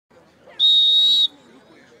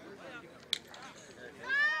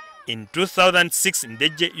In 2006,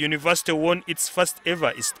 Ndejje University won its first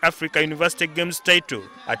ever East Africa University Games title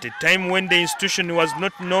at a time when the institution was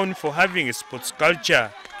not known for having a sports culture.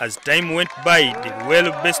 As time went by, the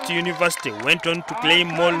well-based university went on to claim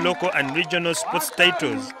more local and regional sports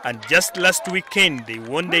titles, and just last weekend they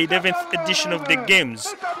won the 11th edition of the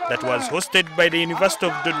Games that was hosted by the University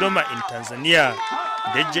of Dodoma in Tanzania.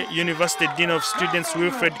 Ndejje University Dean of Students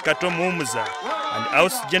Wilfred Katomumuza and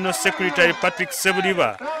House General Secretary Patrick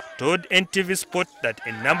Sebuliba told NTV Sport that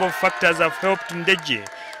a number of factors have helped Ndejje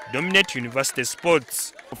dominate university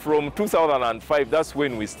sports. From 2005, that's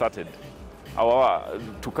when we started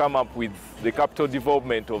to come up with the capital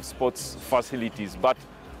development of sports facilities. But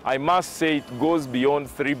I must say it goes beyond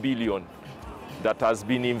 3 billion that has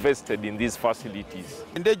been invested in these facilities.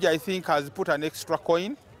 Ndejje, I think, has put an extra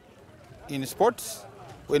coin in sports.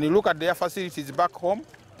 When you look at their facilities back home,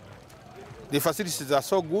 the facilities are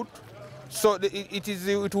so good. So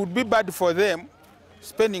it would be bad for them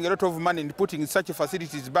spending a lot of money and putting such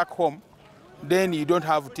facilities back home, then you don't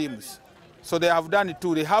have teams. So they have done it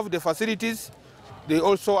too. They have the facilities, they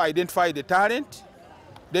also identify the talent,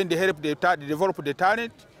 then they help develop the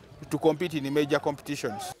talent to compete in the major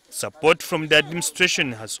competitions. Support from the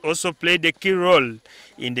administration has also played a key role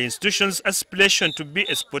in the institution's aspiration to be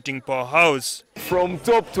a sporting powerhouse. From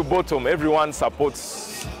top to bottom, everyone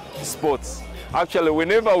supports sports. Actually,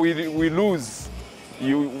 whenever we lose,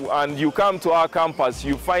 you come to our campus,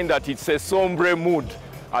 you find that it's a sombre mood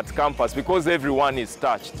at campus because everyone is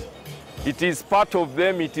touched. It is part of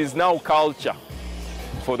them, it is now culture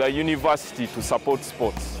for the university to support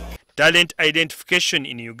sports. Talent identification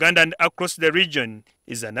in Uganda and across the region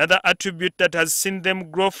is another attribute that has seen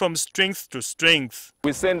them grow from strength to strength.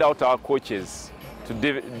 We send out our coaches to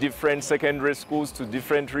different secondary schools, to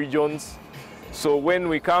different regions. So when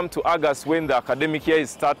we come to August, when the academic year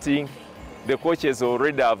is starting, the coaches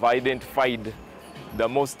already have identified the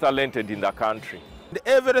most talented in the country.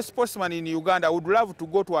 Every sportsman in Uganda would love to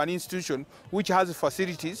go to an institution which has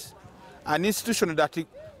facilities, an institution that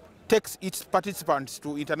takes its participants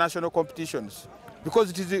to international competitions.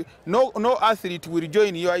 Because it is no athlete will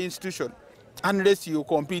join your institution unless you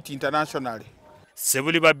compete internationally.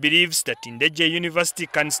 Sebuliba believes that Ndejje University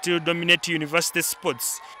can still dominate university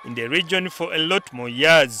sports in the region for a lot more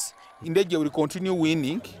years. Ndejje will continue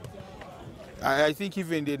winning, I think,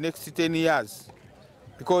 even in the next 10 years,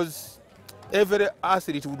 because every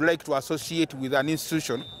athlete would like to associate with an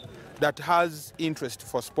institution that has interest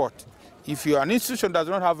for sport. If an institution does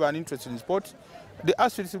not have an interest in sport, the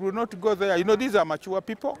athletes will not go there. You know, these are mature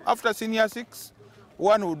people. After senior 6,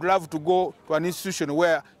 one would love to go to an institution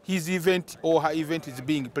where his event or her event is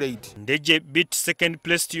being played. Ndejje beat second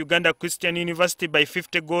place to Uganda Christian University by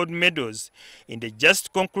 50 gold medals in the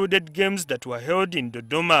just concluded games that were held in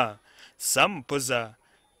Dodoma. Sam Poza,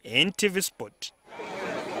 NTV Sport.